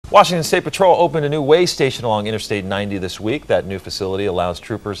Washington State Patrol opened a new weigh station along Interstate 90 this week. That new facility allows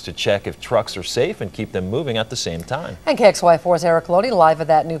troopers to check if trucks are safe and keep them moving at the same time. And KXLY4's Eric Lodi live at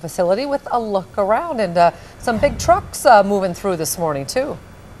that new facility with a look around, and some big trucks moving through this morning too.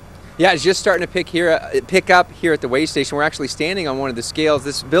 Yeah, it's just starting to pick up here at the weigh station. We're actually standing on one of the scales.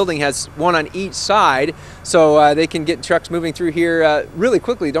 This building has one on each side, so they can get trucks moving through here really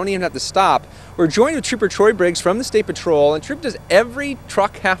quickly. Don't even have to stop. We're joined with Trooper Troy Briggs from the State Patrol. And Troop, does every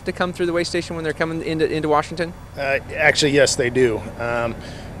truck have to come through the weigh station when they're coming into Washington? Actually, yes, they do.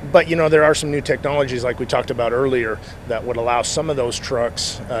 But you know, there are some new technologies like we talked about earlier that would allow some of those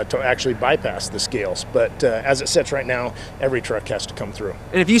trucks to actually bypass the scales. But as it sits right now, every truck has to come through.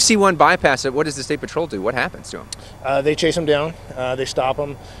 And if you see one bypass it, what does the State Patrol do? What happens to them? They chase them down, they stop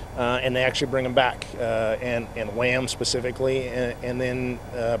them, and they actually bring them back and weigh them specifically, and then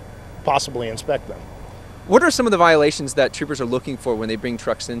possibly inspect them. What are some of the violations that troopers are looking for when they bring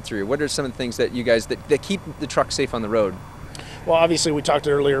trucks in through? What are some of the things that you guys that keep the truck safe on the road? Well, obviously, we talked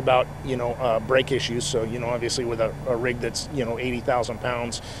earlier about, brake issues. So, obviously with a rig that's, 80,000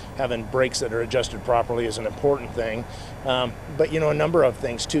 pounds, having brakes that are adjusted properly is an important thing. But, a number of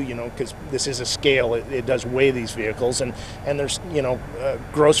things too, because this is a scale, it does weigh these vehicles. And there's,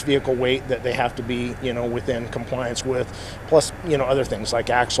 gross vehicle weight that they have to be, within compliance with. Plus, other things like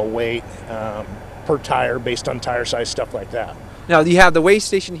axle weight, per tire based on tire size, stuff like that. Now, you have the weigh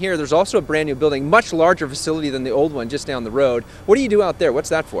station here. There's also a brand new building, much larger facility than the old one just down the road. What do you do out there? What's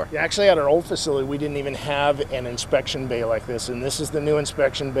that for? Yeah, actually, at our old facility, we didn't even have an inspection bay like this, and this is the new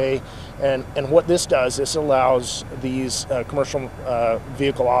inspection bay. And what this does, this allows these commercial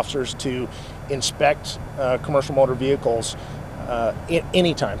vehicle officers to inspect commercial motor vehicles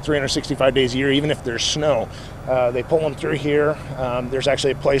anytime, 365 days a year, even if there's snow. They pull them through here. There's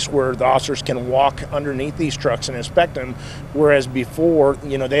actually a place where the officers can walk underneath these trucks and inspect them, whereas before,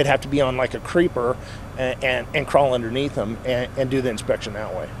 they'd have to be on like a creeper and crawl underneath them and do the inspection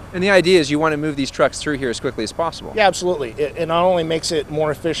that way. And the idea is you want to move these trucks through here as quickly as possible. Yeah, absolutely. It not only makes it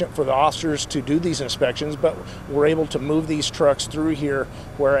more efficient for the officers to do these inspections, but we're able to move these trucks through here,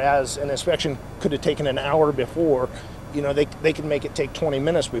 whereas an inspection could have taken an hour before. They can make it take 20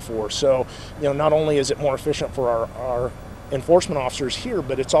 minutes before. So, not only is it more efficient for our enforcement officers here,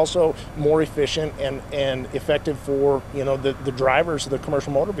 but it's also more efficient and effective for, the drivers of the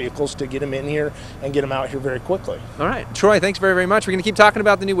commercial motor vehicles to get them in here and get them out here very quickly. All right. Troy, thanks very, very much. We're going to keep talking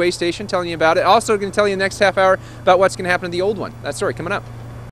about the new weigh station, telling you about it. Also going to tell you in the next half hour about what's going to happen to the old one. That story coming up.